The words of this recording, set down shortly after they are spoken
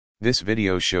This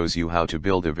video shows you how to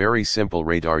build a very simple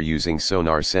radar using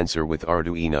sonar sensor with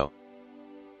Arduino.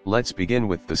 Let's begin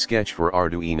with the sketch for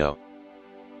Arduino.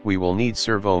 We will need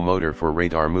servo motor for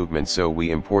radar movement, so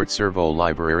we import servo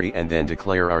library and then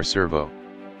declare our servo.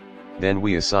 Then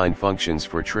we assign functions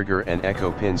for trigger and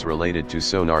echo pins related to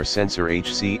sonar sensor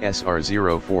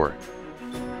HC-SR04.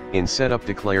 In setup,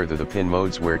 declare the pin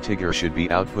modes where trigger should be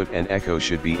output and echo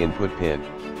should be input pin.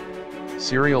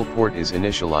 Serial port is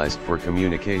initialized for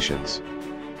communications.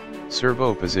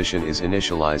 Servo position is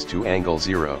initialized to angle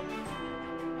 0.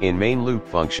 In main loop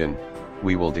function,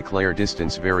 we will declare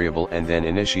distance variable and then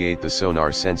initiate the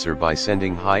sonar sensor by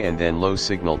sending high and then low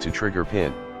signal to trigger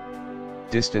pin.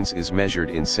 Distance is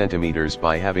measured in centimeters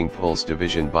by having pulse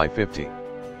division by 50.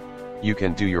 You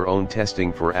can do your own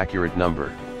testing for accurate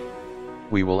number.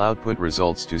 We will output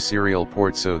results to serial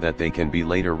port so that they can be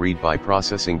later read by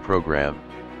processing program.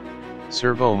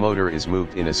 Servo motor is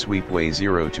moved in a sweep way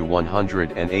 0 to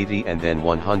 180 and then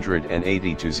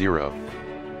 180 to 0.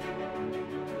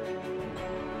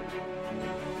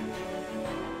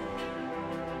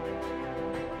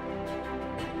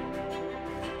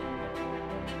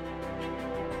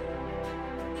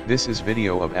 This is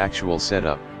video of actual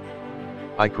setup.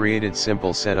 I created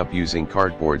simple setup using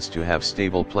cardboards to have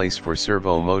stable place for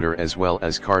servo motor as well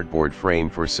as cardboard frame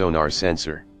for sonar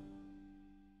sensor.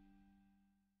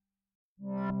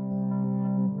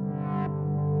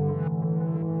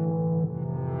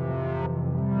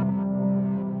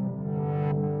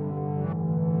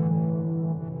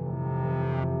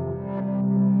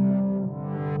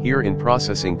 Here in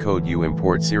processing code you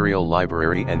import serial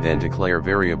library and then declare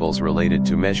variables related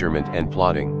to measurement and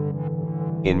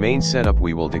plotting. In main setup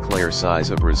we will declare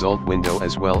size of result window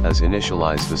as well as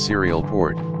initialize the serial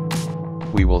port.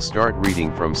 We will start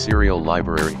reading from serial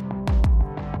library.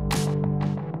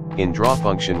 In draw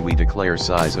function we declare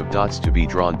size of dots to be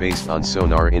drawn based on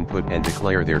sonar input and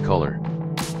declare their color.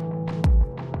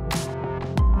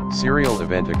 Serial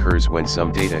event occurs when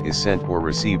some data is sent or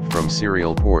received from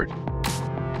serial port.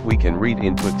 We can read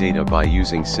input data by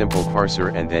using simple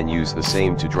parser and then use the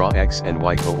same to draw x and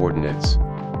y coordinates.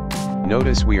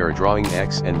 Notice we are drawing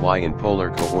x and y in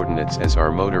polar coordinates as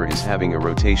our motor is having a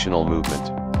rotational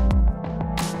movement.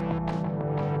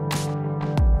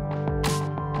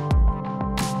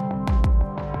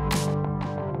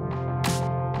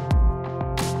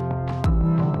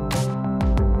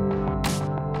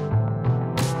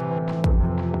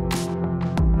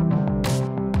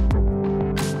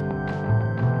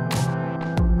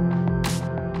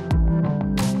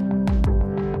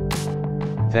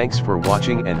 Thanks for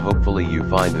watching and hopefully you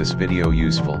find this video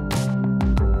useful.